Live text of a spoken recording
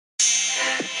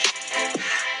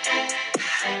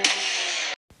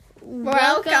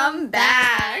Welcome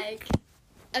back.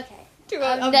 Okay.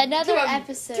 Another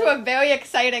episode. To a very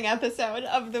exciting episode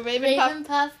of the Raven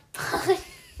Puff.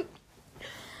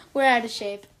 We're out of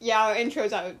shape. Yeah, our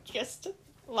intros are just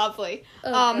lovely.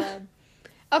 Oh, God.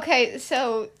 Okay,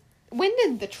 so when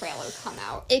did the trailer come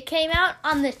out? It came out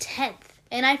on the 10th,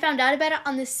 and I found out about it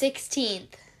on the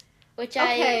 16th, which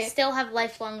I still have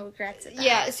lifelong regrets about.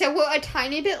 Yeah, so we're a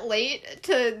tiny bit late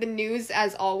to the news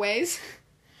as always.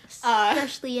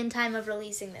 Especially in time of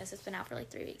releasing this. It's been out for like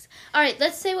 3 weeks. Alright,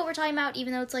 let's say what we're talking about,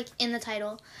 even though it's like in the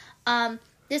title.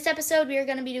 This episode, we are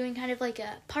going to be doing kind of like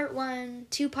a part 1,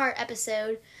 2-part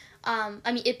episode.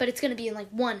 But it's going to be in like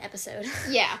one episode.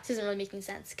 Yeah. This isn't really making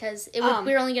sense, because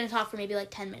we're only going to talk for maybe like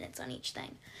 10 minutes on each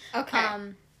thing. Okay.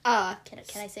 Can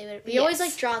I say what it is? We always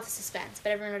like draw the suspense,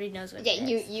 but everyone already knows what it is.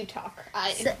 Yeah, you talk.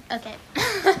 Okay.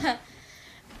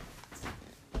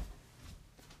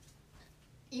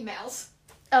 Emails.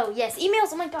 Oh, yes. Emails.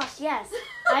 Oh, my gosh, yes.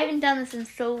 I haven't done this in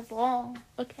so long.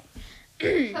 Okay.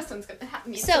 This one's going to have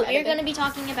me. So, we're going to be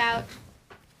talking about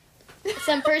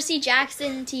some Percy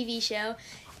Jackson TV show,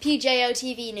 PJO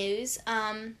TV news.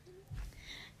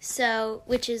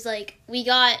 Which is like, we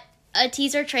got a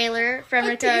teaser trailer from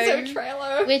Return. Teaser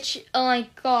trailer. Which, oh my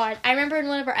God. I remember in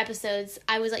one of our episodes,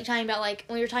 I was like talking about like,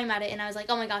 when we were talking about it, and I was like,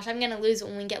 oh my gosh, I'm going to lose it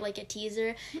when we get like a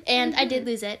teaser. And I did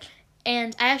lose it.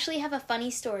 And I actually have a funny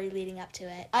story leading up to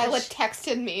it. Isla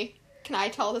texted me. Can I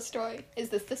tell the story? Is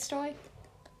this the story?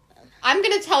 I'm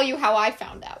going to tell you how I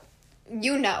found out.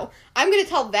 You know. I'm going to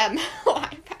tell them how I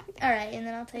found out. Alright, and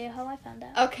then I'll tell you how I found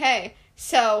out. Okay.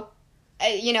 So,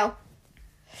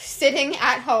 sitting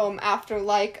at home after,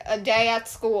 like, a day at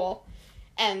school,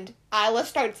 and Isla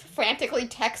starts frantically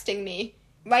texting me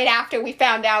right after we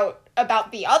found out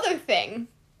about the other thing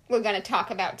we're going to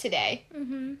talk about today.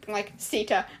 Mm-hmm. Like,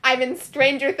 Sita, I'm in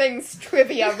Stranger Things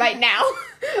trivia right now.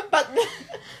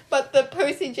 but the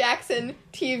Percy Jackson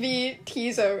TV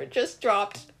teaser just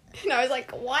dropped. And I was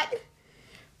like, what?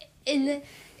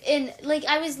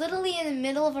 I was literally in the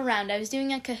middle of a round. I was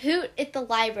doing a Kahoot at the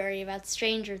library about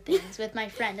Stranger Things with my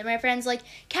friend. And my friend's like,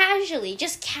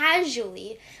 just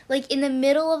casually, like in the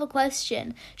middle of a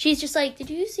question, she's just like, did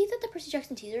you see that the Percy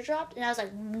Jackson teaser dropped? And I was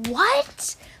like,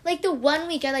 what? Like the 1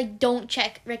 week I like don't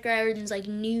check Rick Riordan's like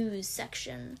news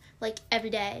section like every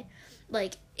day.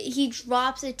 Like he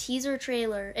drops a teaser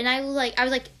trailer and I was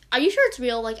like, are you sure it's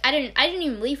real? Like, I didn't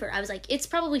even believe her. I was like, it's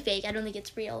probably fake. I don't think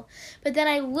it's real. But then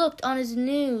I looked on his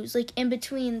news, like, in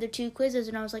between the 2 quizzes,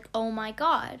 and I was like, oh, my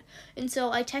God. And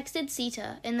so I texted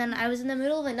Sita, and then I was in the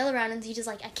middle of another round, and Sita's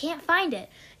like, I can't find it.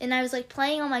 And I was, like,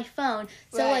 playing on my phone.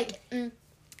 So, I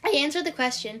answered the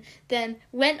question, then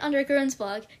went on Rick Riordan's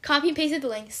blog, copy and pasted the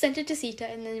link, sent it to Sita,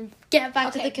 and then get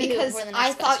back to the Kahoot because for the next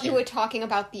I thought question. you were talking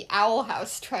about the Owl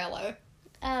House trailer.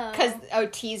 Oh.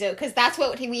 Teaser, because that's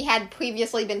what we had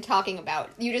previously been talking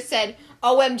about. You just said,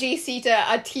 OMG, Sita,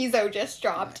 a teaser just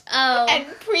dropped. Oh. And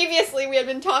previously we had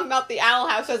been talking about the Owl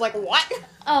House. I was like, what?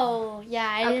 Oh, yeah,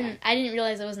 I didn't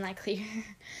realize it wasn't that clear.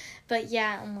 But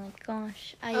yeah, oh my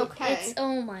gosh.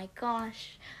 Oh my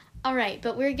gosh. Alright,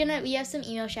 but we have some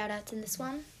email shout-outs in this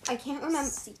one. I can't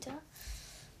remember. Sita.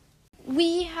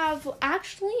 We have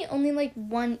actually only, like,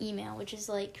 one email, which is,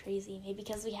 like, crazy. Maybe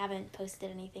because we haven't posted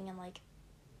anything in, like,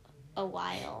 a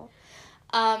while.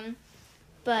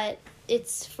 But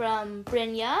it's from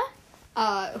Brynja.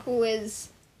 Who is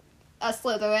a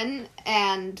Slytherin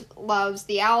and loves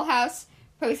the Owl House,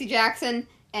 Percy Jackson,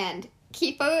 and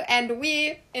Keeper. And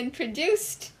we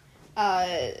introduced,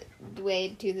 did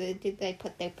they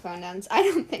put their pronouns? I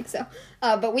don't think so.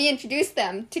 But we introduced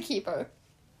them to Keeper,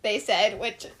 they said,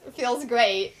 which feels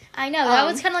great. I know, that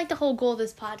was kind of like the whole goal of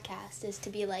this podcast, is to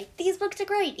be like, these books are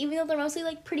great, even though they're mostly,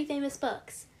 like, pretty famous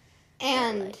books.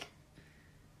 And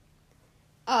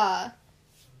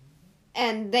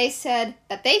they said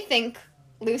that they think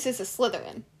Luce is a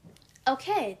Slytherin.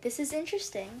 Okay, this is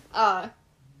interesting.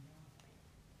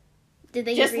 Did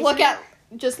they just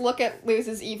look at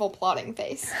Luce's evil plotting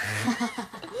face,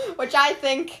 which I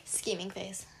think scheming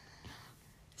face.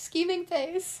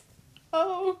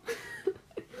 Oh,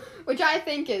 which I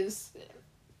think is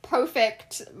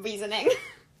perfect reasoning.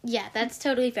 Yeah, that's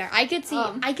totally fair. I could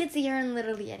see her in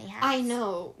literally any house. I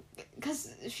know,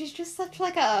 because she's just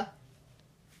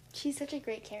she's such a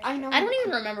great character. I know. I don't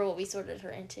even remember what we sorted her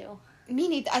into. Me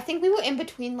neither. I think we were in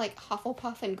between, like,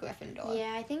 Hufflepuff and Gryffindor.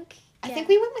 Yeah, I think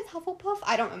we went with Hufflepuff.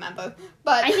 I don't remember,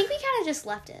 but I think we kind of just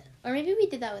left it, or maybe we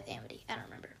did that with Amity. I don't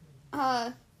remember.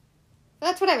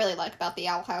 That's what I really like about the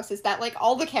Owl House, is that, like,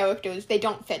 all the characters, they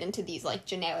don't fit into these, like,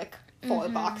 generic 4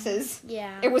 boxes.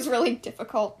 Yeah. It was really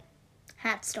difficult.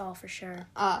 Hat stall for sure.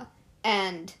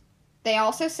 And they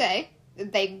also say,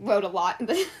 they wrote a lot,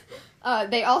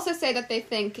 They also say that they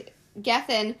think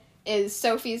Gethin is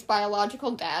Sophie's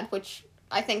biological dad, which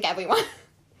I think everyone...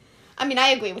 I mean, I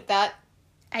agree with that.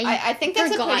 I think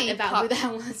that's a pretty... about who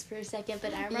that was for a second,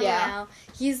 but I remember now.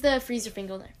 He's the freeze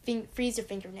your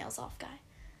fingernails off guy.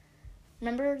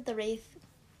 Remember the Wraith?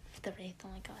 The Wraith, oh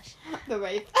my gosh. The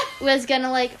Wraith. Was gonna,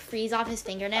 like, freeze off his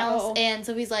fingernails, and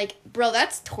so he's like, bro,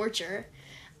 that's torture.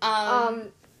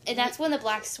 And that's when the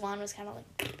Black Swan was kind of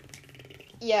like...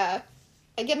 Yeah.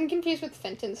 I get him confused with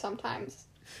Fenton sometimes.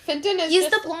 Fenton is He's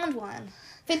the blonde one.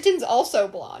 Fenton's also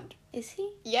blonde. Is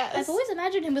he? Yes. I've always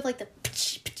imagined him with, like, the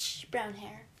brown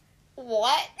hair.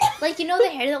 What? Like, you know the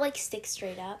hair that, like, sticks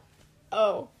straight up?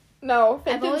 Oh. No,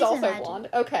 Fenton's also imagined. blonde.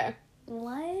 Okay.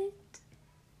 What?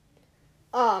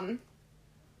 Okay.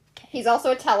 He's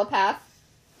also a telepath.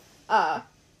 Well,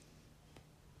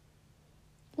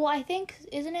 I think,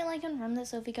 isn't it, like, confirmed that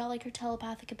Sophie got, like, her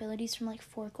telepathic abilities from, like,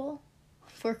 Forkle?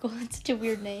 Forkle, that's such a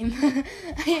weird name.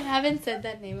 I haven't said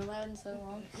that name aloud in so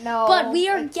long. No. But we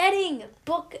are getting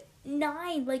book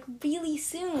 9, like, really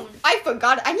soon. I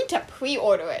forgot. I need to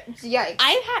pre-order it. Yikes.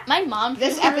 I've had, my mom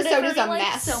This pre-ordered episode it is for a me, like,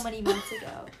 mess. so many months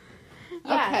ago.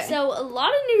 Yeah, Okay. so a lot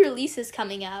of new releases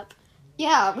coming up.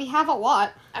 Yeah, we have a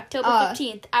lot. October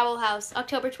 15th, Owl House.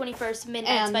 October 21st,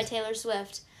 Midnights by Taylor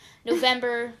Swift.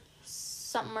 November,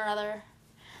 something or other.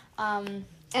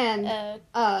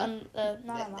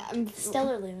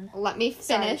 Stellar Loon. Let me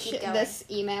finish Sorry, keep going. this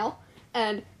email.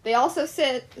 And they also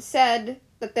said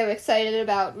that they're excited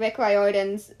about Rick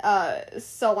Riordan's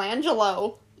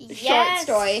Solangelo short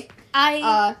story.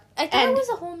 I thought it was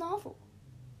a whole novel.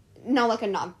 No, like a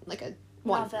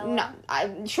Novella.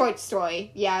 short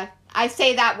story. Yeah, I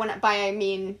say that by I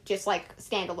mean just like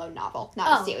standalone novel,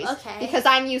 not a series. Okay. Because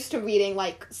I'm used to reading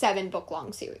like 7 book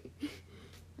long series.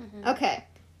 Mm-hmm. Okay,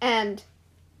 and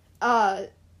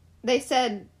they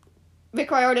said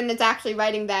Rick Riordan is actually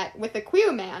writing that with a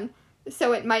queer man,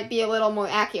 so it might be a little more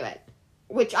accurate,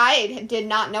 which I did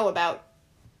not know about.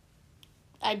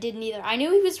 I didn't either. I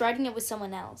knew he was writing it with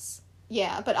someone else.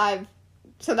 Yeah, but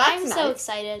so that's I'm nice. so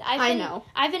excited. I know.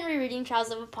 I've been rereading Trials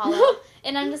of Apollo,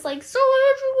 and I'm just like, so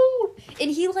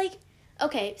and he like,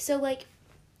 okay, so like,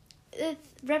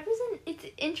 it's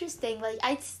interesting. Like,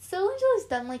 Solangelo's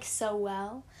done like so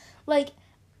well. Like,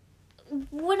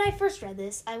 when I first read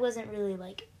this, I wasn't really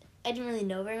like, I didn't really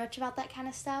know very much about that kind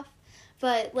of stuff,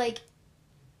 but like,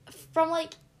 from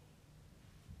like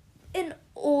an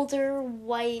older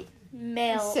white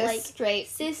male, cis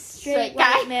straight white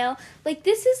guy. male, like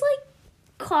this is like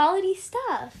quality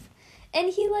stuff,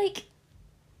 and he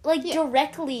Yeah.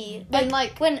 directly And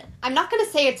like when I'm not gonna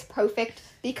say it's perfect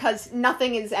because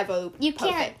nothing is ever you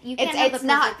perfect. can't have It's a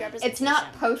not perfect representation. it's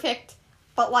not perfect,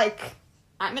 but like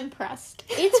I'm impressed.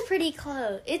 It's pretty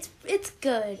close. It's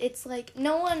good. It's like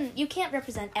you can't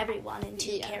represent everyone in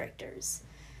 2 characters.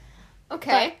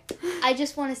 Okay. But I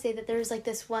just want to say that there's like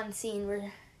this one scene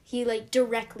where he like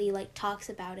directly like talks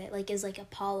about it like as like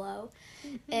Apollo,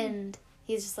 and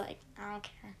he's just like, I don't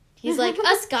care. He's like,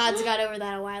 us gods got over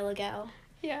that a while ago.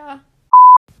 Yeah.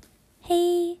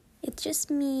 Hey, it's just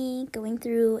me going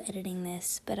through editing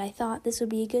this, but I thought this would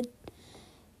be a good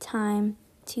time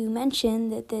to mention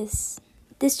that this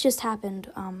just happened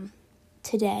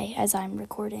today as I'm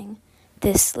recording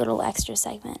this little extra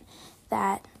segment,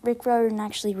 that Rick Riordan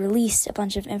actually released a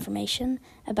bunch of information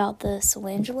about the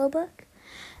Solangelo book,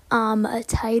 a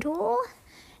title,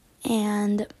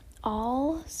 and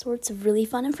all sorts of really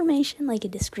fun information, like a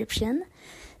description.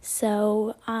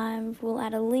 So I will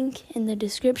add a link in the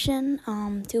description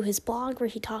to his blog where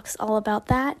he talks all about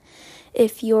that.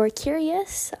 If you're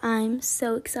curious, I'm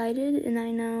so excited, and I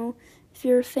know if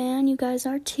you're a fan, you guys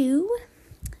are too.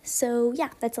 So yeah,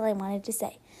 that's all I wanted to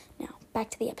say. Now, back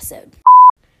to the episode.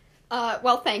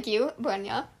 Well, thank you,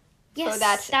 Brenya, Yes, for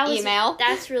that email.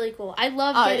 That's really cool. I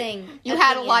love getting You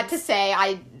had a lot to say.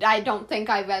 I don't think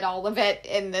I read all of it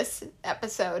in this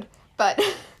episode, but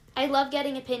I love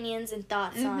getting opinions and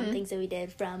thoughts on things that we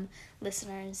did from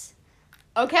listeners.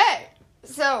 Okay,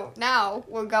 so now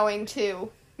we're going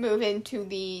to move into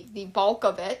the bulk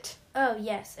of it. Oh,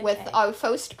 yes. Okay. With our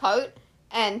first part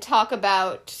and talk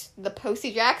about the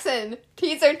Percy Jackson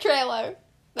teaser trailer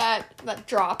that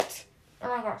dropped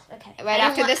Oh my gosh, okay. right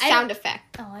after this sound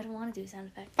effect. Oh, I don't want to do a sound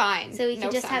effect. Fine. So we can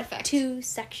no just sound have effect. 2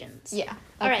 sections. Yeah.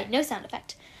 All right, no sound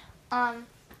effect.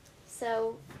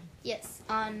 So, yes,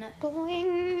 on...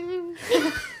 Boing.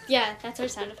 Yeah, that's our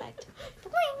sound effect.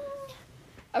 Boing.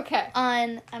 Okay.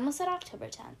 I almost said October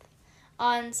 10th.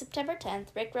 On September 10th,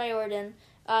 Rick Riordan,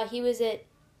 he was at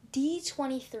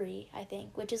D23, I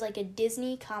think, which is like a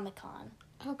Disney Comic-Con.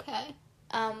 Okay.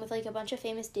 With like a bunch of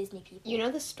famous Disney people. You know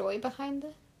the story behind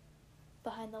it?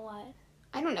 Behind the what?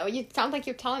 I don't know. You sound like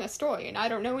you're telling a story, and I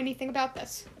don't know anything about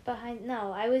this. I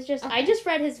just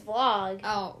read his vlog.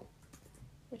 Oh.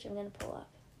 Which I'm gonna pull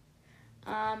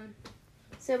up.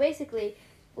 So basically,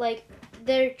 like,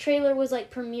 their trailer was,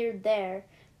 like, premiered there,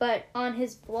 but on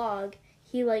his vlog,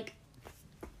 he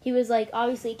was like,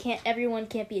 obviously everyone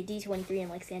can't be a D23 in,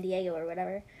 like, San Diego or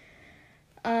whatever.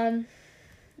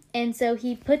 And so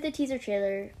he put the teaser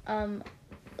trailer,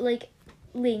 like,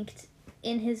 linked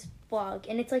in his vlog,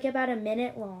 and it's, like, about a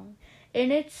minute long,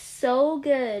 and it's so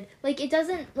good. Like, it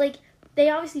doesn't, like, they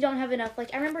obviously don't have enough.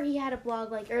 Like, I remember he had a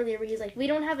blog, like, earlier where he's like, we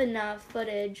don't have enough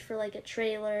footage for, like, a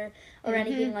trailer or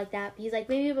anything like that. But he's like,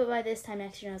 maybe but by this time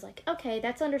next year. And I was like, okay,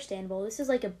 that's understandable. This is,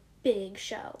 like, a big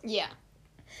show. Yeah.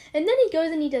 And then he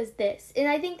goes and he does this. And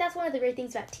I think that's one of the great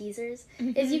things about teasers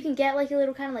is you can get, like, a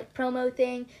little kind of, like, promo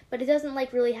thing, but it doesn't,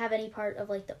 like, really have any part of,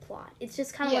 like, the plot. It's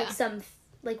just kind of, like, some,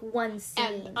 like, one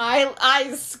scene. And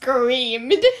I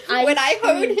screamed when I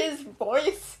heard his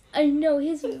voice. I know,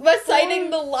 his reciting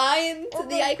the lines,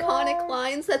 the iconic God.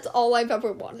 lines. That's all I've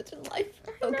ever wanted in life.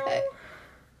 Okay.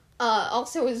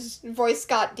 Also, his voice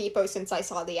got deeper since I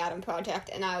saw the Adam Project,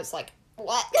 and I was like,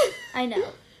 what? I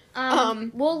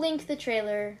know. We'll link the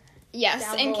trailer. Yes,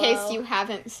 down in below. case you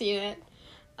haven't seen it.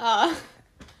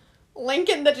 Link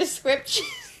in the description.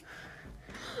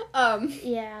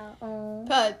 Yeah. Oh.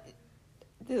 But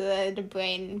the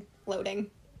brain loading.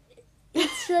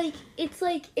 It's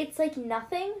like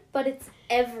nothing, but it's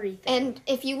everything. And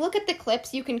if you look at the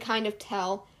clips, you can kind of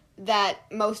tell that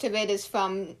most of it is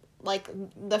from, like,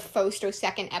 the first or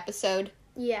second episode.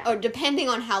 Yeah. Or depending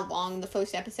on how long the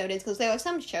first episode is, because there are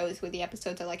some shows where the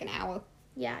episodes are, like, an hour.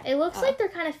 Yeah, it looks like they're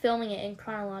kind of filming it in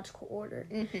chronological order.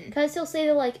 Mm-hmm. Because he'll say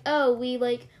they're like, oh,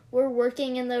 we're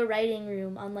working in the writing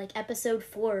room on, like, episode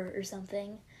 4 or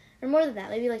something. Or more than that.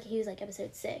 Maybe, like, he was, like,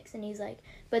 episode 6. And he's like,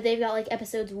 but they've got, like,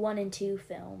 episodes 1 and 2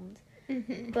 filmed.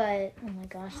 Mm-hmm. But, oh my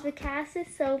gosh, the cast is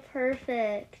so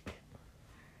perfect.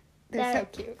 They're so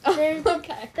cute. They're the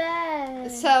Okay.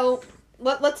 best. So,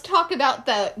 let's talk about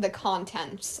the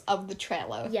contents of the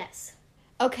trailer. Yes.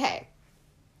 Okay.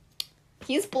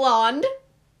 He's blonde.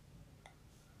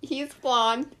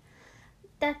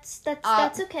 That's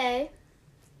okay.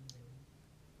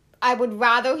 I would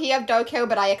rather he have dark hair,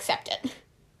 but I accept it.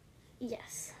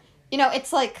 Yes. You know,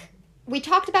 it's like, we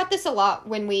talked about this a lot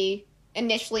when we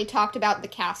initially talked about the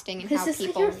casting and how This is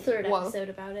people like your third were, episode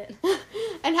about it.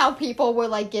 and how people were,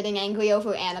 like, getting angry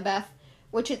over Annabeth,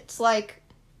 which it's like,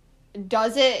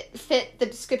 does it fit the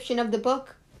description of the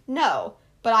book? No,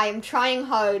 but I am trying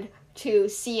hard to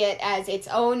see it as its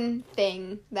own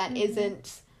thing that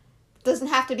doesn't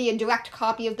have to be a direct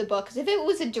copy of the book, because if it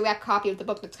was a direct copy of the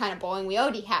book, that's kind of boring. We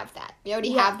already have that. We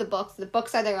already have the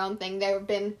books are their own thing. They've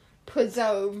been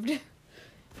preserved.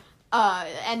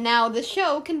 And now the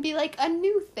show can be, like, a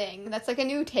new thing. That's, like, a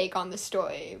new take on the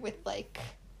story with, like...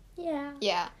 Yeah.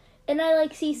 Yeah. And I,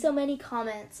 like, see so many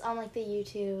comments on, like, the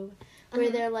YouTube where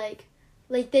they're, like,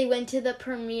 they went to the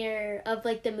premiere of,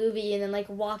 like, the movie and then, like,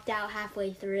 walked out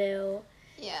halfway through.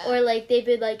 Yeah. Or, like,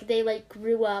 they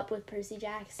grew up with Percy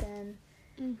Jackson.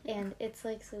 And it's,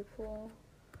 like, so cool.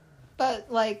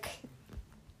 But, like,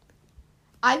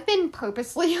 I've been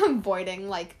purposely avoiding,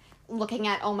 like, looking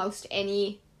at almost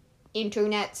any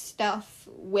internet stuff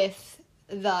with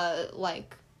the,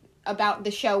 like, about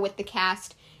the show with the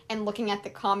cast and looking at the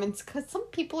comments, because some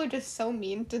people are just so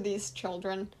mean to these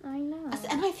children. I know.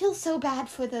 And I feel so bad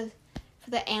for the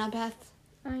Annabeth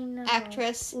I know.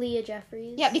 actress. Leah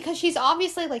Jeffries. Yeah, because she's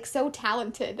obviously, like, so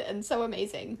talented and so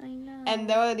amazing. I know. And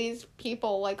there are these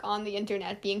people, like, on the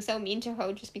internet being so mean to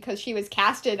her just because she was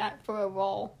casted for a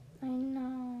role. I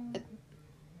know.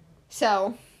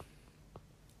 So,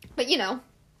 but, you know,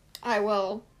 I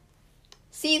will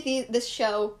see this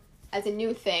show as a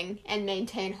new thing and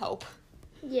maintain hope.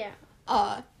 Yeah.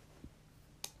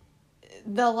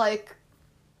 Like,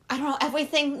 I don't know,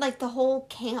 everything, like, the whole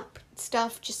camp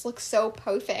stuff just looks so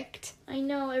perfect. I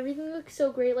know, everything looks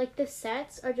so great. Like, the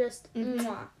sets are just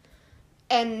mwah.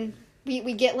 And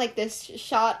we get, like, this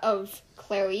shot of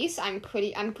Clarice. I'm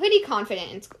pretty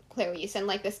confident in Clarice. And,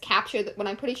 like, this capture, what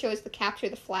I'm pretty sure is the capture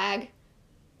the flag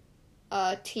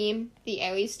team, the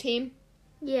Ares team.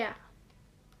 Yeah.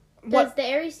 Because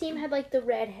the Ares team had, like, the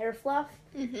red hair fluff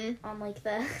on, like,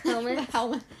 the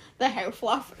helmet. The hair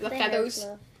fluff, the feathers.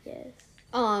 Hair fluff, yes.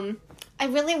 I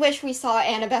really wish we saw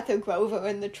Annabeth or Grover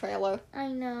in the trailer. I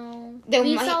know.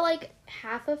 We saw, like,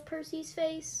 half of Percy's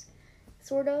face,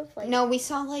 sort of. Like, no, we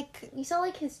saw, like... You saw,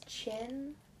 like, his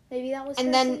chin. Maybe that was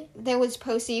And Percy? then there was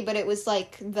Percy, but it was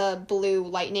like the blue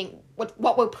lightning.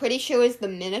 What we're pretty sure is the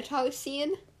Minotaur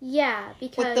scene. Yeah,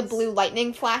 because... With the blue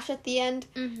lightning flash at the end.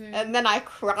 Mm-hmm. And then I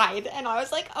cried, and I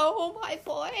was like, oh my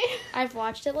boy. I've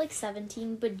watched it like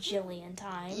 17 bajillion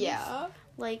times. Yeah.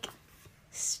 Like,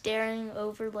 staring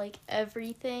over like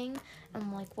everything.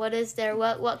 I'm like, what is there?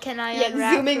 What can I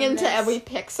unwrap zooming from into this? every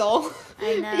pixel.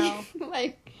 I know.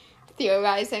 Like,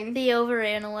 theorizing. The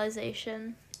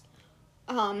overanalyzation.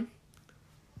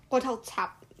 What else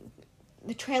happened?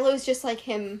 The trailer is just like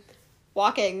him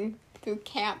walking through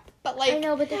camp. But like, I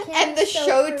know, but the camp and the is so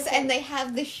shirts, perfect. and they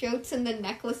have the shirts and the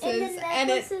necklaces. And the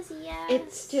necklaces, yes.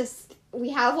 It's just, we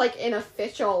have like an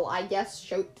official, I guess,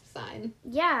 shirt design.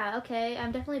 Yeah, okay.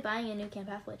 I'm definitely buying a new Camp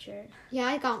Halfwit shirt. Yeah,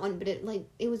 I got one, but it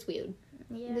was weird.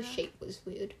 Yeah. The shape was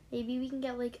weird. Maybe we can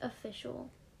get like official.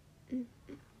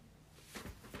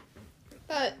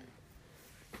 But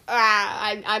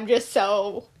I'm just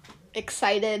so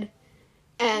excited,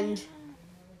 and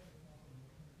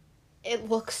it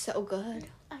looks so good.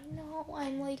 I know.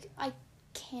 I'm like, I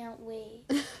can't wait.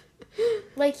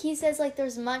 Like, he says, like,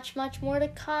 there's much, much more to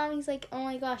come. He's like, oh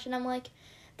my gosh. And I'm like,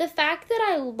 the fact that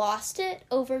I lost it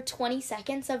over 20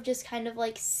 seconds of just kind of,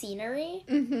 like, scenery.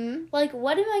 Mm-hmm. Like,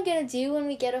 what am I gonna do when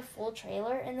we get a full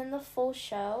trailer and then the full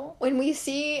show? When we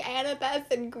see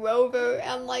Annabeth and Grover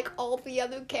and, like, all the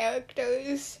other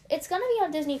characters. It's gonna be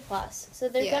on Disney Plus. So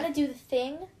they're gonna do the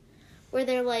thing where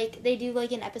they're, like, they do,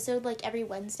 like, an episode, like, every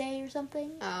Wednesday or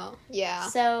something. Oh, yeah.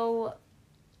 So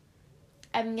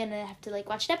I'm gonna have to, like,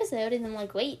 watch an episode and then,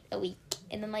 like, wait a week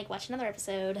and then, like, watch another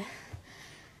episode.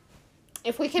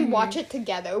 If we can watch it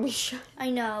together, we should. I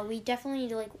know, we definitely need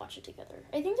to, like, watch it together.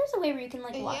 I think there's a way where you can,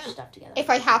 like, watch stuff together. If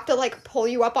I have to, like, pull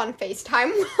you up on FaceTime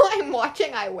while I'm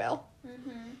watching, I will.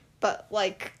 Mm-hmm. But,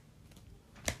 like,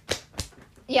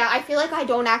 yeah, I feel like I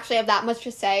don't actually have that much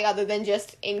to say other than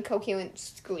just incoherent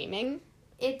screaming.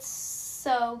 It's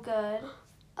so good.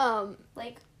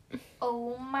 Like,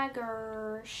 oh my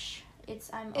gosh.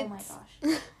 Oh my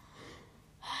gosh.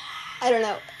 I don't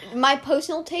know. My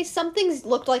personal taste, some things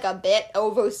looked like a bit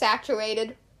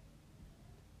oversaturated.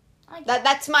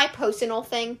 That's my personal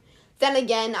thing. Then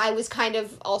again, I was kind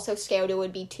of also scared it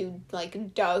would be too,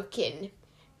 like, dark and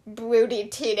broody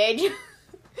teenage.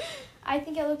 I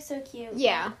think it looks so cute.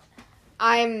 Yeah.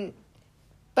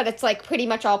 But it's, like, pretty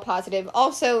much all positive.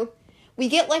 Also, we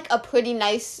get, like, a pretty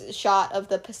nice shot of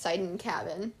the Poseidon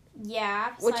cabin.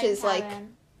 Yeah. Which is, cabin. like...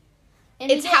 And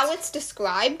it's how it's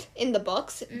described in the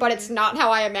books, but it's not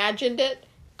how I imagined it.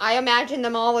 I imagined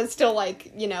them all as still,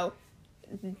 like, you know,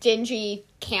 dingy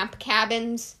camp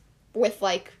cabins with,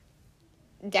 like,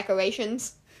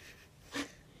 decorations.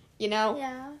 You know?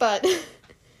 Yeah. But,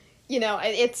 you know,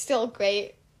 it's still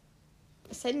great.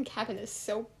 Poseidon cabin is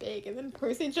so big, and then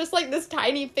Percy's just, like, this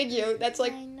tiny figure that's,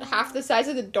 like, half the size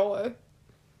of the door.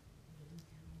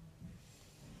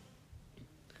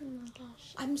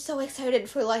 I'm so excited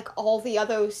for, like, all the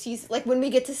other seasons. Like, when we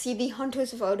get to see the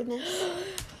Hunters of Artemis.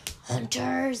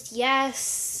 Hunters,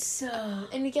 yes!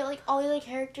 And we get, like, all the other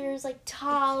characters, like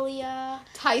Talia.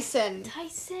 Tyson.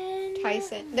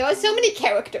 There are so many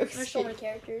characters. There's so many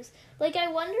characters. Like, I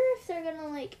wonder if they're gonna,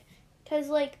 like... Because,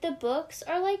 like, the books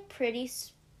are, like, pretty,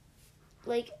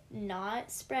 like,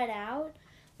 not spread out.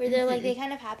 Where they're, like, they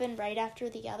kind of happen right after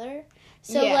the other.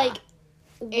 So, like,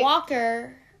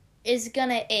 Walker... is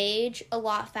gonna age a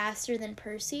lot faster than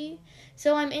Percy.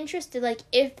 So I'm interested, like,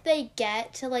 if they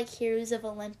get to, like, Heroes of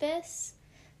Olympus,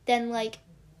 then, like,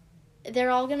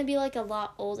 they're all gonna be, like, a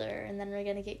lot older, and then we're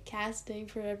gonna get casting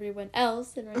for everyone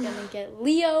else, and we're gonna get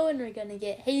Leo, and we're gonna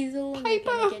get Hazel, and we're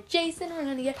gonna get Jason, we're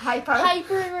gonna get Piper, and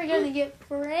we're gonna get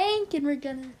Frank, and we're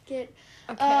gonna get,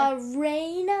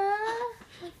 Raina. Oh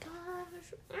my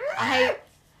gosh.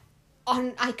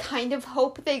 I kind of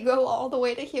hope they go all the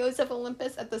way to Heroes of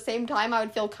Olympus. At the same time, I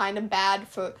would feel kind of bad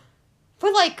for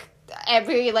like,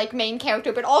 every, like, main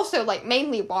character, but also, like,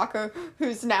 mainly Walker,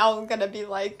 who's now gonna be,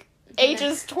 like,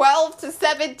 ages 12 to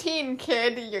 17,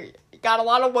 kid. You got a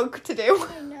lot of work to do.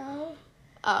 I know.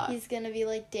 He's gonna be,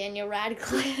 like, Daniel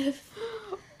Radcliffe.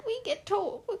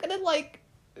 We're gonna, like,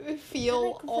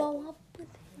 feel old.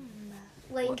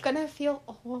 Like, we're gonna feel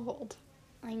old.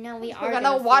 I know, we're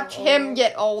gonna watch him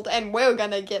get old, and we're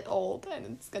gonna get old, and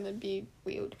it's gonna be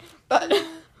weird. But, oh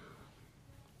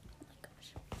my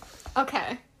gosh.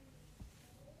 Okay.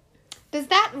 Does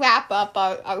that wrap up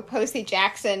our Percy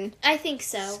Jackson? I think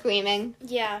so. Screaming.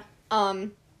 Yeah.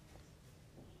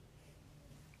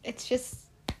 It's just,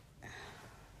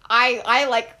 I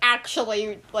like,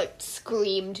 actually, like,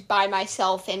 screamed by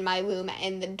myself in my room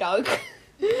in the dark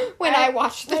when I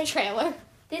watched the trailer.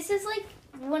 This is, like,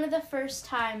 one of the first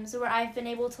times where I've been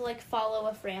able to, like, follow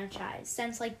a franchise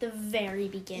since, like, the very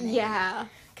beginning. Yeah.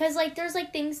 Because, like, there's,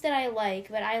 like, things that I like,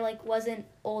 but I, like, wasn't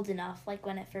old enough, like,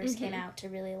 when it first Mm-hmm. came out to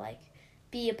really, like,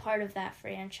 be a part of that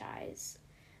franchise.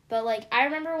 But, like, I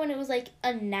remember when it was, like,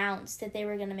 announced that they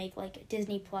were going to make, like,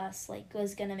 Disney Plus, like,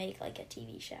 was going to make, like, a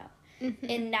TV show. Mm-hmm.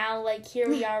 And now, like, here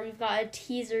we are, we've got a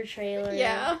teaser trailer.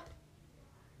 Yeah.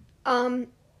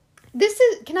 This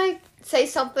is, can I say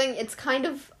something? It's kind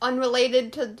of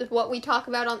unrelated to what we talk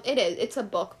about on, it's a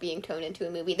book being turned into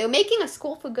a movie. They're making a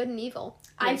School for Good and Evil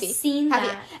movie. I've seen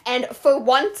that. And for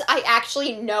once, I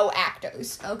actually know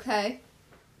actors, okay?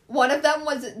 One of them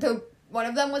was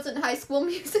in High School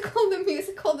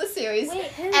Musical, the series. Wait,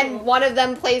 who? And one of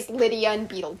them plays Lydia in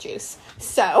Beetlejuice.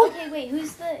 So. Okay, wait,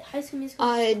 who's the High School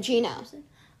Musical? Gina. person?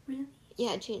 Really?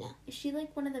 Yeah, Gina. Is she,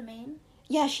 like, one of the main?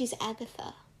 Yeah, she's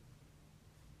Agatha.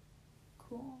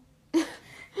 Cool.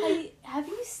 Have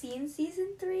you seen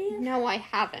season 3? No, I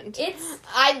haven't. It's...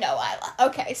 I know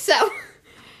okay,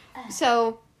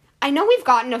 so I know we've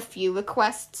gotten a few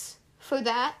requests for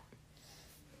that.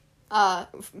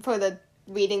 For the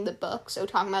reading the books, or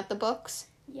talking about the books.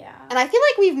 Yeah. And I feel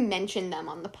like we've mentioned them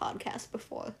on the podcast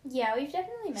before. Yeah, we've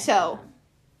definitely mentioned So, them.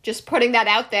 just putting that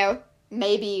out there,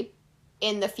 maybe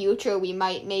in the future we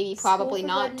might probably for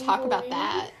not Good and talk Evil about read?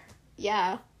 that.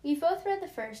 Yeah. We both read the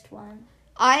first one.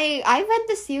 I read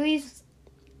the series,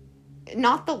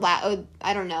 not the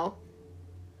I don't know.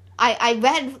 I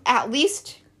read at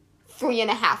least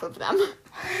 3.5 of them.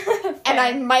 And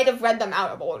I might have read them out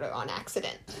of order on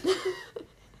accident.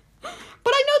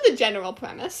 But I know the general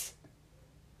premise.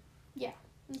 Yeah,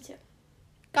 me too.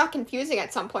 Got confusing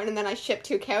at some point, and then I shipped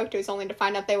 2 characters only to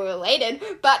find out they were related,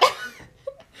 but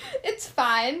it's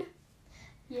fine.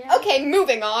 Yeah. Okay,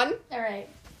 moving on. Alright.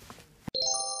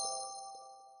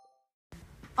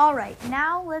 Alright,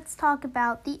 now let's talk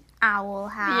about the Owl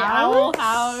House. The Owl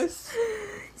House.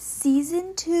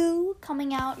 Season 2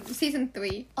 coming out. Season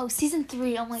 3. Oh, Season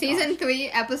 3. Oh my god. Season 3,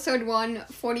 Episode 1,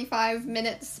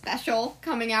 45-minute special,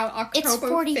 coming out October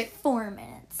 5th. It's 44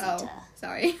 minutes. Oh,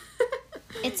 sorry.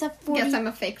 It's a 40... Guess I'm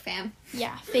a fake fan.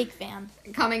 Yeah, fake fan.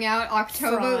 Coming out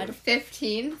October Fraud.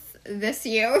 15th this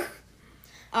year.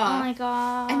 Oh my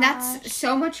god. And that's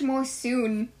so much more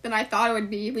soon than I thought it would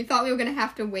be. We thought we were gonna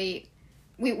have to wait.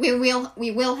 We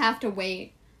will have to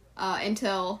wait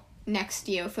until next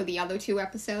year for the other 2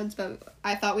 episodes, but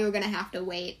I thought we were gonna have to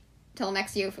wait till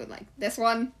next year for like this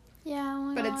one. Yeah, oh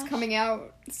my But gosh. it's coming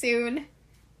out soon.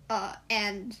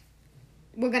 And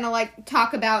we're gonna like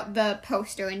talk about the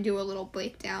poster and do a little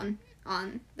breakdown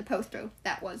on the poster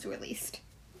that was released.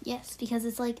 Yes, because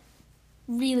it's like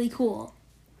really cool.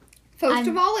 First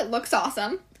of all, it looks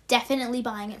awesome. Definitely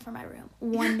buying it for my room.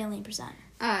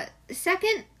 1,000,000%.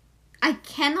 Second, I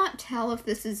cannot tell if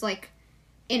this is like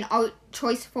an art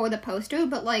choice for the poster,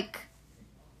 but like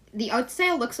the art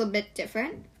style looks a bit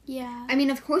different. Yeah. I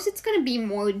mean, of course it's gonna be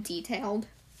more detailed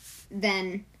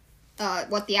than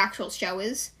what the actual show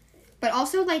is. But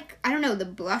also, like, I don't know, the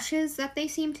brushes that they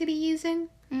seem to be using.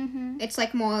 Mm-hmm. It's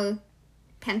like more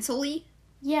pencil-y.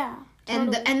 Yeah.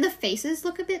 Totally. And the faces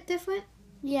look a bit different.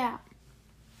 Yeah.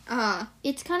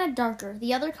 It's kind of darker.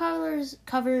 The other posters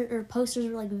are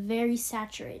like very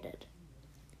saturated.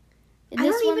 And I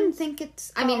this don't even one's think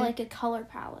it's. got, like a color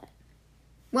palette.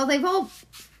 Well, they've all.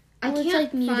 Well, it's can't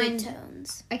like muted find.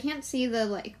 tones. I can't see the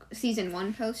like season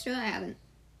 1 poster. I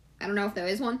don't know if there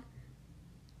is one.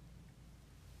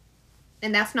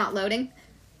 And that's not loading,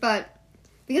 but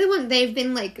the other one they've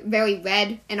been like very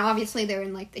red, and obviously they're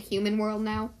in like the human world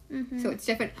now, so it's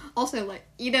different. Also, like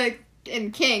Ida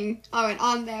and King aren't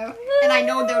on there, and I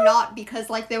know they're not because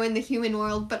like they're in the human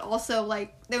world, but also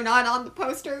like they're not on the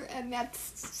poster, and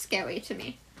that's scary to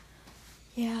me.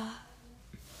 Yeah.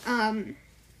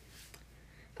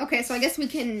 Okay, so I guess we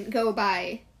can go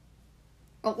by.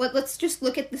 Well, let's just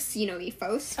look at the scenery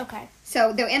first. Okay.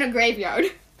 So they're in a graveyard.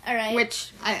 All right.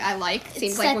 Which I like.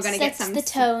 Seems like we're gonna get some the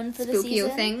tone for the spookier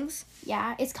season. things.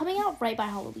 Yeah, it's coming out right by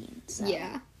Halloween. So.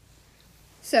 Yeah.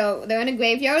 So they're in a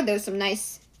graveyard. There's some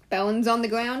nice bones on the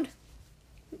ground.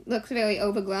 Looks very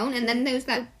overgrown. And then there's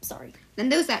that. Sorry. Then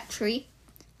there's that tree.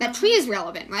 That tree is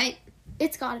relevant, right?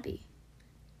 It's gotta be.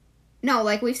 No,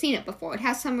 like we've seen it before. It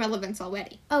has some relevance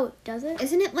already. Oh, does it?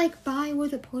 Isn't it like by where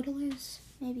the portal is?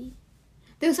 Maybe.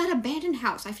 There's that abandoned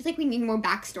house. I feel like we need more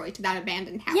backstory to that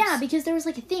abandoned house. Yeah, because there was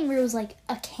like a thing where it was like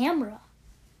a camera.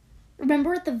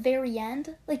 Remember at the very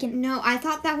end? Like an No, I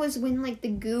thought that was when like the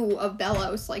goo of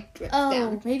Bellows like dripped Oh,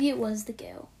 down. maybe it was the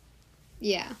goo.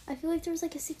 Yeah. I feel like there was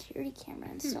like a security camera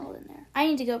installed in there. I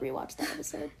need to go rewatch that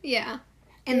episode. Yeah.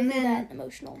 And And then that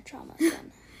emotional trauma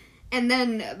again. and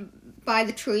then by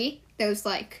the tree there's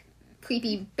like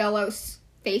creepy Bellows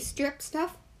face drip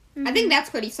stuff. I think that's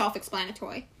pretty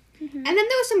self-explanatory. And then there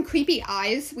were some creepy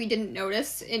eyes we didn't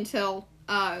notice until,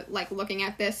 looking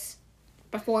at this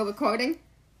before recording.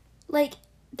 Like,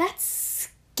 that's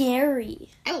scary.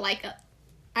 I like it.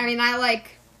 I mean, I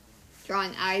like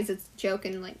drawing eyes. It's a joke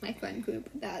in, my friend group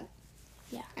that...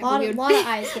 Yeah, a lot of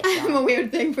eyes get I have a drawn.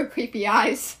 weird thing for creepy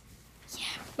eyes. Yeah.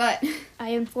 But... I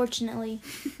unfortunately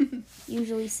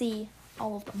usually see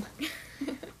all of them.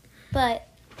 But...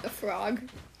 The frog.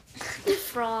 The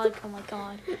frog, oh my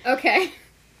god. Okay.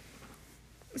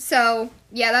 So,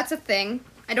 yeah, that's a thing.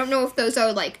 I don't know if those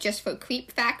are, just for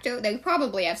creep factor. They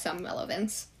probably have some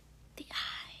relevance. The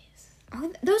eyes.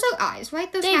 Oh, those are eyes,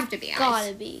 right? Those have to be eyes.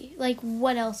 Gotta be. Like,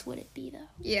 what else would it be, though?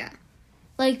 Yeah.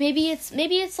 Like, maybe it's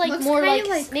Looks more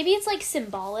kinda maybe it's,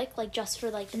 symbolic, just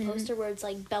for, the poster where it's,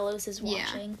 Bellows is Yeah.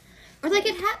 watching. Or, it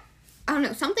had... I don't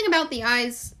know. Something about the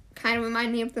eyes kind of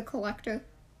remind me of the Collector.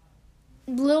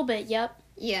 A little bit, yep.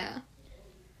 Yeah.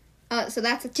 So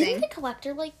that's a thing. Didn't the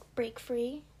Collector, break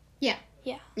free? Yeah.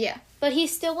 Yeah. Yeah. But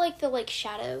he's still, the,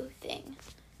 shadow thing.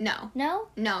 No. No?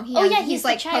 No, he's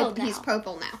the child now. He's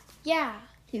purple now. Yeah.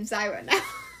 He's Zyra now.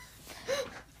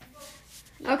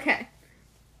 Okay.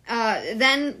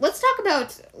 Then let's talk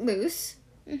about Luce.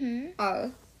 Mm-hmm.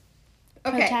 Okay.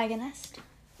 Protagonist.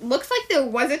 Looks like there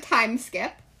was a time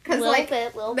skip. Because,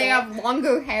 Little they bit. have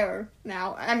longer hair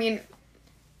now. I mean,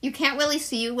 you can't really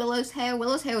see Willow's hair.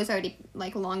 Willow's hair was already,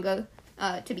 longer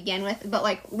to begin with.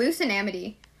 But, Luce and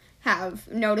Amity have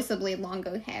noticeably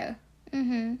longer hair.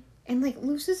 Mm-hmm. And,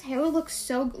 Luce's hair looks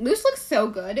so... Luce looks so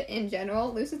good in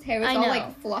general. Luce's hair is I all,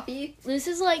 know. fluffy. Luce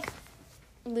is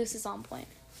on point.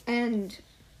 And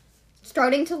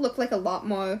starting to look a lot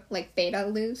more beta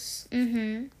Luce.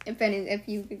 Mm-hmm. If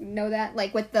you know that.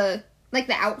 With the...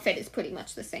 the outfit is pretty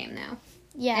much the same now.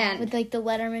 Yeah, And- with, the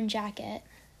Letterman jacket.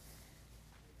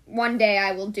 One day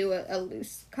I will do a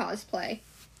Luce cosplay.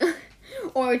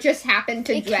 Or just happen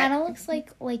to It dress. kind of looks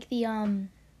like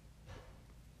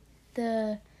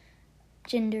the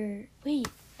gender... Wait.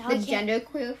 The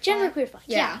genderqueer Genderqueer flag.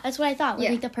 Yeah. Yeah. That's what I thought. With,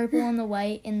 Yeah. the purple and the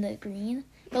white and the green.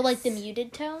 But, the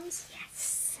muted tones.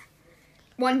 Yes.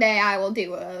 One day I will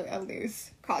do a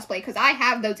Luce cosplay, because I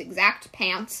have those exact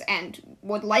pants and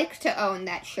would like to own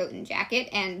that shirt and jacket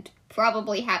and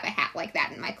probably have a hat like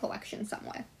that in my collection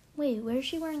somewhere. Wait, where is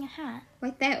she wearing a hat?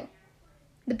 Right there.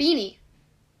 The beanie.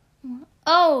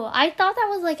 Oh, I thought that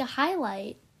was, a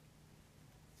highlight.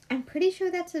 I'm pretty sure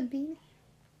that's a beanie.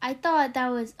 I thought that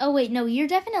was... Oh, wait, no, you're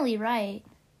definitely right.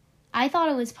 I thought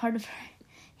it was part of her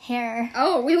hair.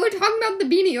 Oh, we were talking about the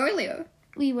beanie earlier.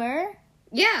 We were?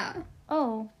 Yeah.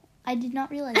 Oh, I did not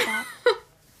realize that.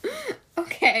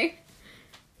 Okay.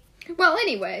 Well,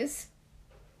 anyways.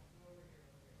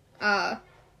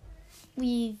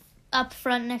 We up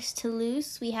front next to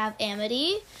Luce, we have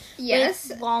Amity. Yes.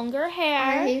 With longer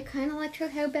hair. I kind of liked her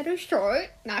hair better short.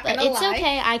 Not But gonna it's lie.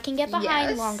 okay. I can get behind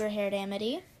Yes. longer haired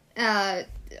Amity. I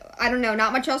don't know.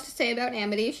 Not much else to say about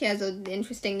Amity. She has an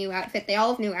interesting new outfit. They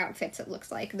all have new outfits, it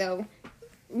looks like, though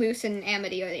Luce and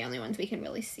Amity are the only ones we can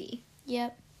really see.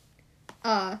 Yep.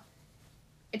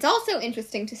 It's also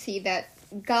interesting to see that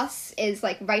Gus is,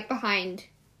 right behind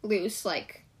Luce,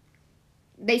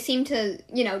 they seem to,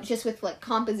 just with,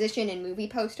 composition and movie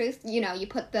posters, you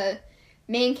put the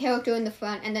main character in the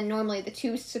front, and then normally the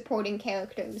two supporting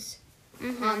characters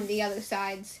on the other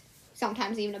sides,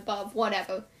 sometimes even above,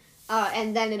 whatever,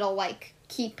 and then it'll,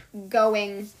 keep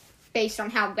going based on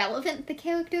how relevant the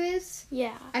character is.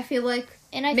 Yeah. I feel like...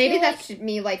 And I maybe feel that's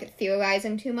me,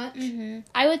 theorizing too much.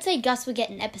 I would say Gus would get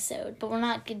an episode, but we're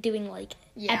not doing,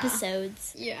 Yeah.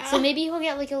 episodes. Yeah. So maybe he'll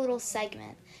get, a little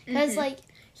segment. Because,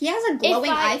 He has a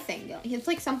glowing I- eye thing going. He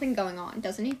has, something going on,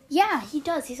 doesn't he? yeah, he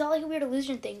does. He's got, a weird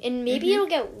illusion thing. And maybe it'll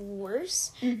get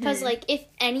worse. Because, if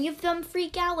any of them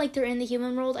freak out, they're in the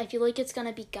human world, I feel like it's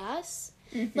gonna be Gus.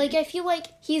 I feel like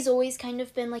he's always kind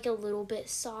of been, a little bit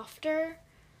softer.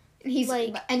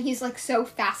 And he's so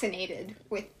fascinated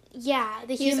with... Yeah,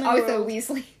 the He's human Arthur world.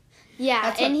 Weasley. Yeah,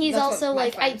 That's and what- he's that's also, what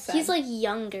my friend said. he's,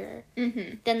 younger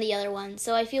Mm-hmm. than the other one.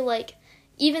 So I feel like,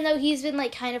 even though he's been,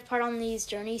 kind of part on these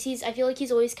journeys, I feel like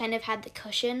he's always kind of had the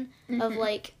cushion of,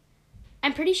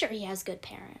 I'm pretty sure he has good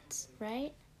parents,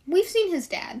 right? We've seen his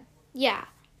dad. Yeah.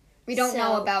 We don't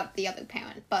know So- about the other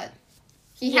parent, but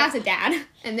he Yeah. has a dad,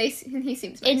 and he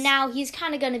seems nice. And now he's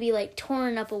kind of going to be,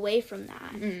 torn up away from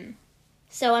that. Mm.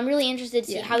 So I'm really interested to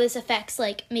see Yeah. how this affects,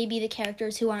 maybe the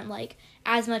characters who aren't,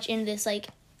 as much in this.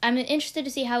 I'm interested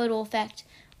to see how it will affect,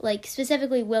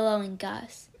 specifically Willow and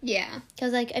Gus. Yeah.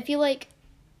 Because, I feel like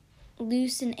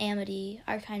Luce and Amity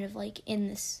are kind of, in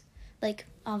this,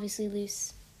 obviously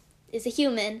Luce is a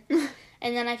human,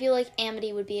 And then I feel like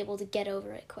Amity would be able to get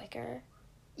over it quicker.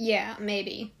 Yeah,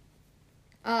 maybe.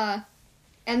 And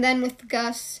then with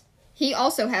Gus, he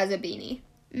also has a beanie.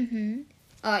 Mm-hmm.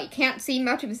 You can't see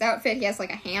much of his outfit. He has,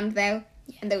 like, a hand there.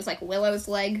 Yeah. And there's, like, Willow's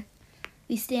leg.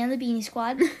 We stay on the Beanie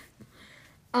Squad.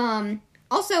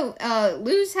 Also,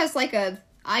 Luz has, like, a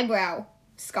eyebrow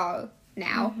scar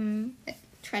now. Mm-hmm. A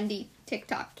trendy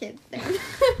TikTok kid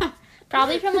there.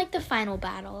 Probably from, like, the final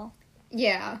battle.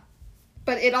 Yeah.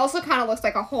 But it also kind of looks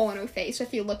like a hole in her face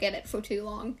if you look at it for too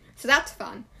long. So that's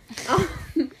fun.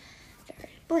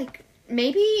 Like,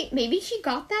 maybe she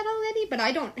got that already, but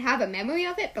I don't have a memory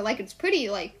of it. But, like, it's pretty,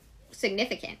 like,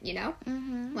 significant, you know?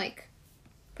 Mm-hmm. Like,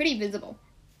 pretty visible.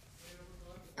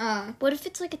 What if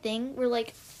it's, like, a thing where,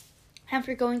 like,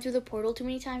 after going through the portal too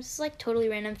many times, it's, like, totally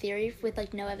random theory with,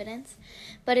 like, no evidence.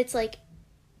 But it's, like,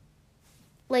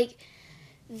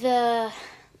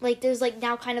 there's, like,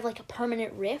 now kind of, like, a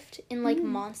permanent rift, and, like,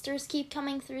 monsters keep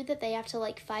coming through that they have to,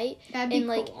 like, fight. That'd be and,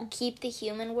 cool. like, keep the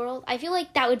human world. I feel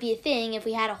like that would be a thing if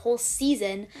we had a whole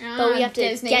season, but we have to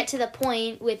Disney. get to the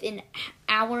point within an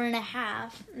hour and a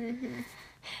half. Mm-hmm.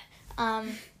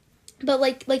 But,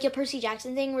 like a Percy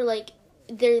Jackson thing where, like,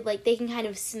 they're, like, they can kind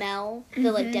of smell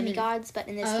the, like, demigods, but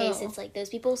in this case, it's, like, those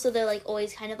people, so they're, like,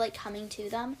 always kind of, like, coming to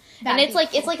them. That'd and it's,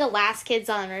 like, cool. it's, like, a Last Kids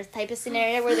on Earth type of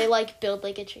scenario where they, like, build,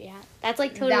 like, a tree house. That's,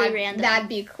 like, totally random. That'd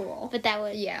be cool. But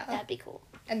that'd be cool.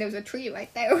 And there's a tree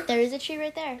right there. There is a tree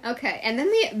right there. Okay, and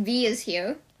then V is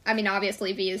here. I mean,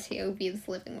 obviously V is here. V is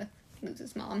living with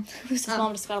Luz's mom. Luz's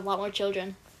mom just got a lot more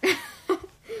children.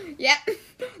 Yep,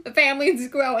 the family's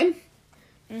growing.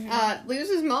 Mm-hmm.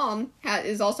 Luz's mom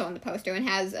is also on the poster and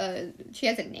she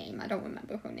has a name. I don't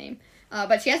remember her name.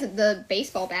 But she has the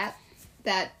baseball bat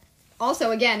that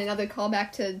also, again, another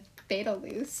callback to Beta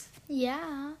Luz.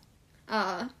 Yeah.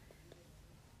 And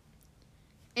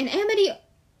Amity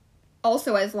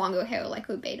also has longer hair like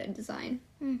her Beta design.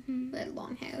 Mm-hmm. With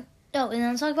long hair. Oh, and then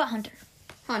let's talk about Hunter.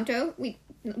 Hunter,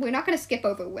 we're not going to skip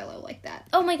over Willow like that.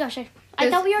 Oh my gosh, I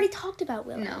thought we already talked about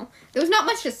Willow. No. There was not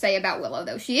much to say about Willow,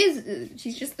 though. She's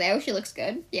just there. She looks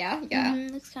good. Yeah.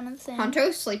 Looks kind of the same.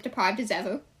 Hunter, sleep deprived as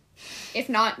ever. If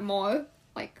not more.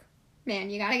 Like, man,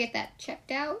 you gotta get that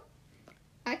checked out.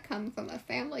 I come from a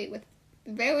family with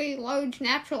very large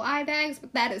natural eye bags,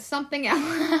 but that is something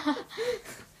else.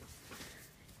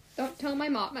 Don't tell my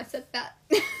mom I said that.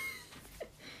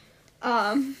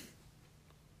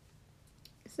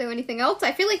 Is there anything else?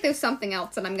 I feel like there's something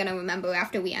else that I'm gonna remember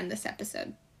after we end this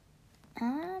episode. I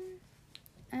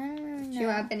don't know. Do you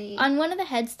have any? On one of the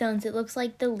headstones, it looks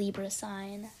like the Libra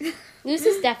sign. Luz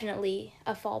is definitely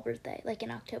a fall birthday, like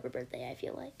an October birthday, I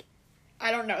feel like.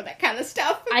 I don't know that kind of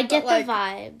stuff. I get the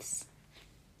vibes.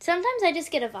 Sometimes I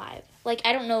just get a vibe. Like,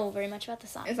 I don't know very much about the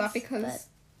signs. Is that because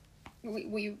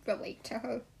we relate to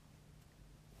her?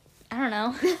 I don't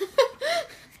know.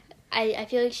 I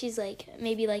feel like she's, like,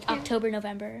 maybe, like, October,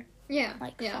 November. Yeah.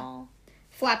 Like, fall.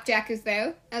 Flapjack is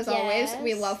there, as always.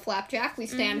 We love Flapjack. We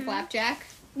stand Flapjack.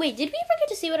 Wait, did we ever get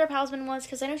to see what her talisman was?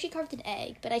 Because I know she carved an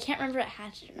egg, but I can't remember if it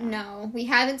hatched or not. No, we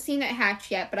haven't seen it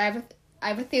hatch yet, but I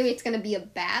have a theory it's going to be a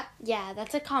bat. Yeah,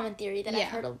 that's a common theory that I've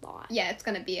heard a lot. Yeah, it's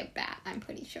going to be a bat, I'm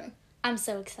pretty sure. I'm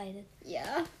so excited.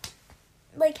 Yeah.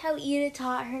 Like how Ida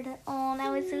taught her to, oh,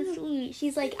 that was so sweet.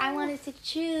 She's like, I wanted to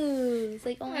choose.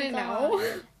 Like, oh my God.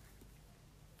 Know.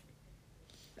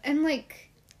 And,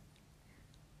 like,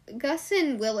 Gus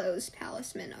and Willow's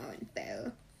talisman aren't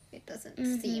there. It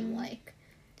doesn't seem like.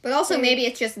 But also, maybe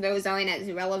it's just those aren't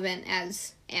as relevant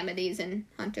as Amity's and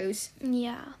Hunter's.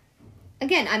 Yeah.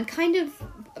 Again, I'm kind of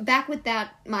back with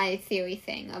that, my theory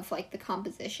thing of, like, the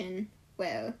composition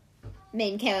where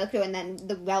main character and then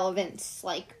the relevance,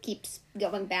 like, keeps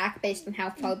going back based on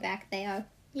how far back they are.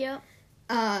 Yep.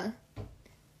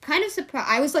 Kind of surprised.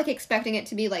 I was, like, expecting it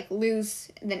to be, like,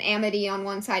 Luz, then Amity on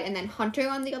one side, and then Hunter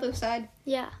on the other side.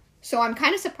 Yeah. So I'm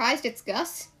kind of surprised it's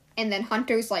Gus, and then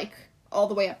Hunter's, like, all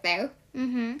the way up there.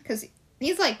 Mm-hmm. Because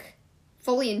he's, like,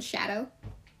 fully in shadow.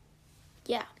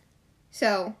 Yeah.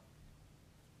 So,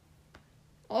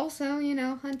 also, you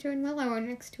know, Hunter and Willow are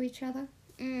next to each other.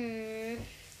 No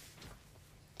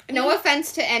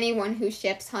offense to anyone who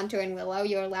ships Hunter and Willow.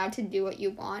 You're allowed to do what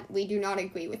you want. We do not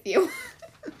agree with you.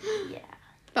 Yeah.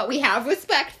 But we have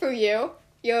respect for you.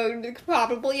 You're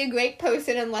probably a great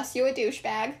person unless you're a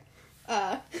douchebag.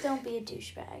 Don't be a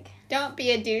douchebag. Don't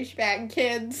be a douchebag,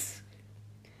 kids.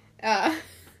 Yeah,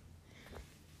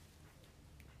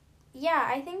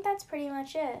 I think that's pretty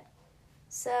much it.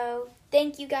 So,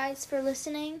 thank you guys for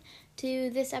listening to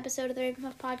this episode of the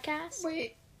Ravenpuff Podcast.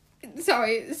 Wait.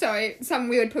 Sorry. Some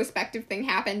weird perspective thing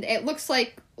happened. It looks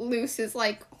like Luz is,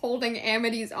 like, holding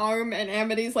Amity's arm, and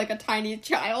Amity's, like, a tiny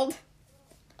child.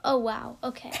 Oh, wow.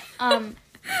 Okay.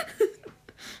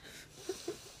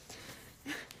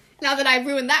 Now that I've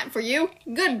ruined that for you,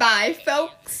 goodbye,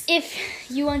 folks.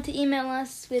 If you want to email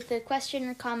us with a question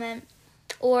or comment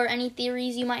or any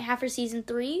theories you might have for season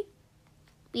 3,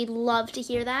 we'd love to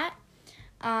hear that.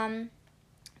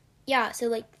 Yeah, so,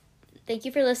 like, thank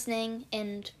you for listening.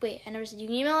 And, wait, I never said you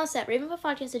can email us at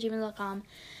ravenpuffpodcast@gmail.com,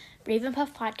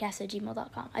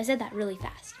 ravenpuffpodcast@gmail.com. I said that really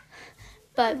fast.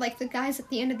 But Like the guys at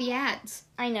the end of the ads.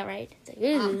 I know, right? It's like,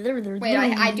 Wait,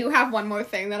 I do have one more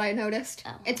thing that I noticed.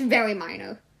 Oh. It's very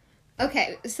minor.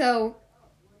 Okay, so,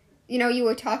 you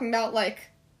were talking about, like,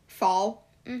 fall.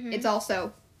 Mhm. It's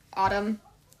also autumn,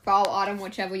 fall, autumn,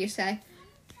 whichever you say.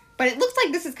 But it looks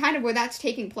like this is kind of where that's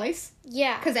taking place.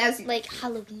 Yeah. Because as like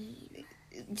Halloween.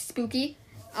 spooky,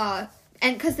 and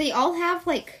because they all have,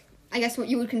 like, I guess what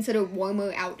you would consider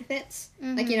warmer outfits.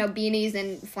 Mm-hmm. Like, beanies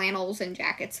and flannels and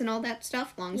jackets and all that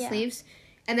stuff, long Yeah. sleeves.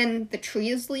 And then the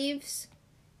tree's leaves,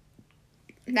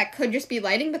 that could just be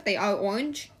lighting, but they are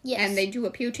orange. Yes. And they do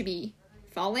appear to be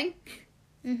falling.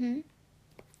 Mm-hmm.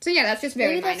 So yeah, that's just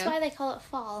very Maybe that's minor. why they call it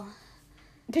fall.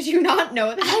 Did you not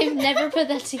know that? I've never put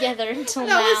that together until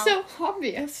That now. was so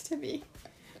obvious to me.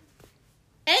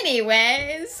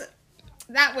 Anyways,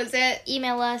 that was it.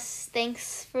 Email us.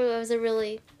 Thanks for it was a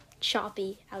really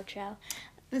choppy outro.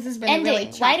 This has been Ending. a really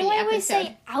choppy Why do I always episode.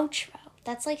 say outro?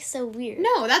 That's like so weird.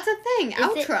 No, that's a thing. Is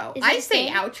Outro. it I a say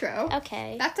thing? outro.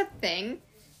 Okay. That's a thing.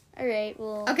 All right.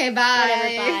 Well. Okay, bye.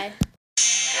 Whatever.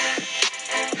 Bye.